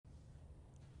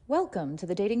Welcome to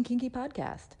the Dating Kinky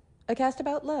Podcast, a cast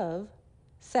about love,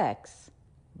 sex,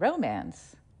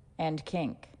 romance, and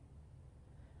kink.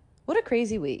 What a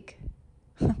crazy week.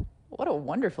 What a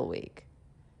wonderful week.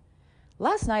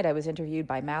 Last night I was interviewed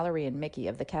by Mallory and Mickey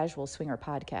of the Casual Swinger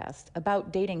Podcast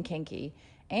about dating kinky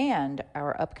and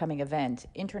our upcoming event,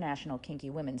 International Kinky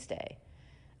Women's Day.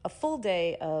 A full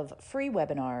day of free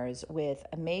webinars with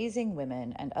amazing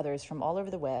women and others from all over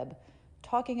the web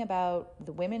talking about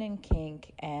the women in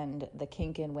kink and the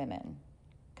kink in women,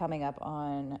 coming up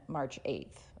on March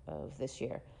 8th of this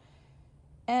year.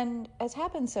 And as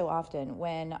happens so often,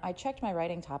 when I checked my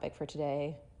writing topic for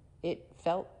today, it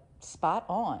felt spot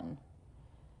on.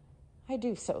 I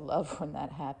do so love when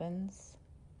that happens.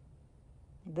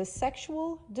 The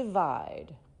sexual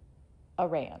divide, a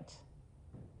rant.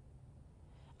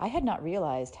 I had not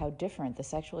realized how different the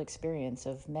sexual experience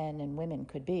of men and women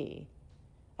could be.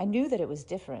 I knew that it was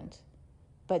different,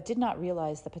 but did not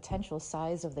realize the potential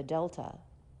size of the delta.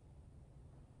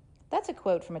 That's a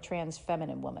quote from a trans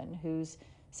feminine woman whose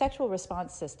sexual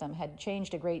response system had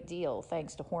changed a great deal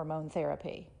thanks to hormone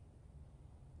therapy.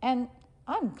 And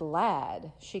I'm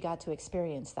glad she got to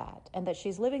experience that and that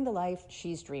she's living the life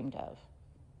she's dreamed of.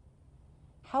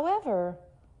 However,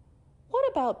 what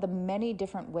about the many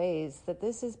different ways that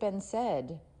this has been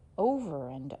said over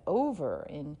and over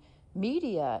in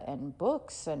media and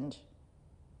books and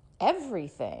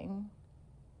everything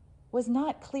was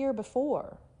not clear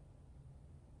before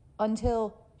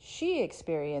until she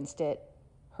experienced it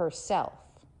herself.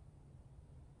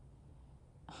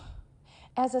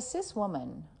 As a cis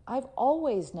woman, I've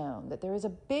always known that there is a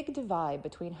big divide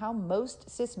between how most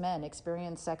cis men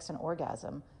experience sex and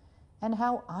orgasm and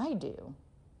how I do.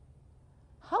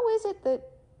 How is it that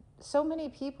so many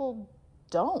people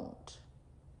don't?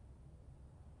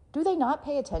 Do they not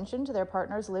pay attention to their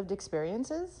partner's lived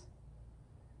experiences?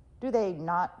 Do they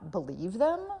not believe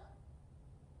them?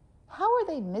 How are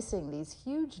they missing these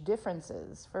huge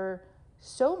differences for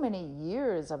so many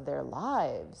years of their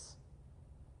lives?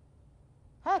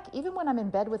 Heck, even when I'm in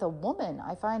bed with a woman,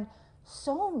 I find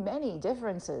so many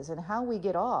differences in how we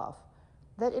get off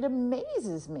that it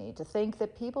amazes me to think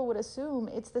that people would assume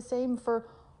it's the same for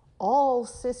all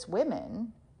cis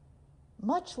women,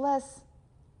 much less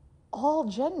all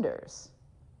genders.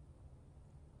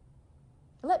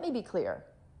 Let me be clear.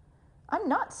 I'm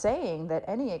not saying that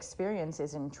any experience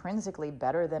is intrinsically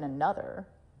better than another,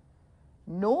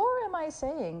 nor am I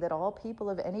saying that all people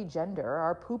of any gender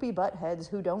are poopy buttheads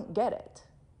who don't get it.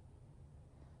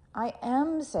 I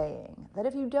am saying that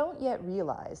if you don't yet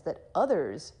realize that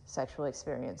others' sexual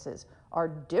experiences are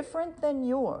different than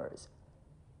yours,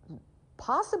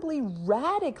 possibly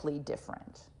radically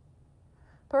different,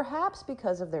 perhaps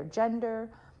because of their gender,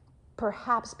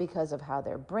 perhaps because of how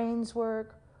their brains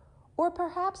work, or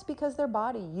perhaps because their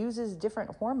body uses different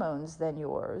hormones than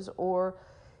yours or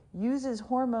uses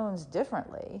hormones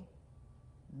differently,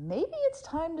 maybe it's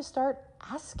time to start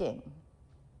asking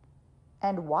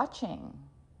and watching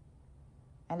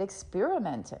and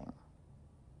experimenting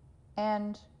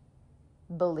and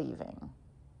believing.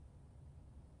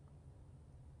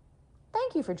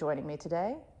 Thank you for joining me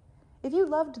today. If you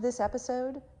loved this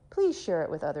episode, please share it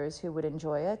with others who would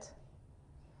enjoy it.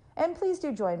 And please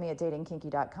do join me at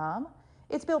datingkinky.com.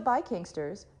 It's built by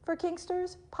Kinksters, for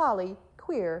Kinksters, poly,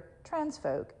 queer, trans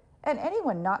folk, and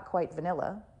anyone not quite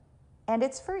vanilla. And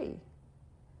it's free.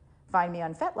 Find me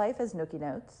on FetLife as Nookie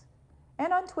Notes,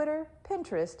 and on Twitter,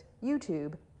 Pinterest,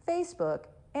 YouTube, Facebook,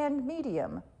 and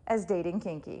Medium as Dating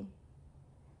Kinky.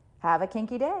 Have a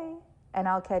kinky day, and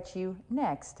I'll catch you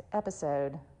next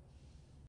episode.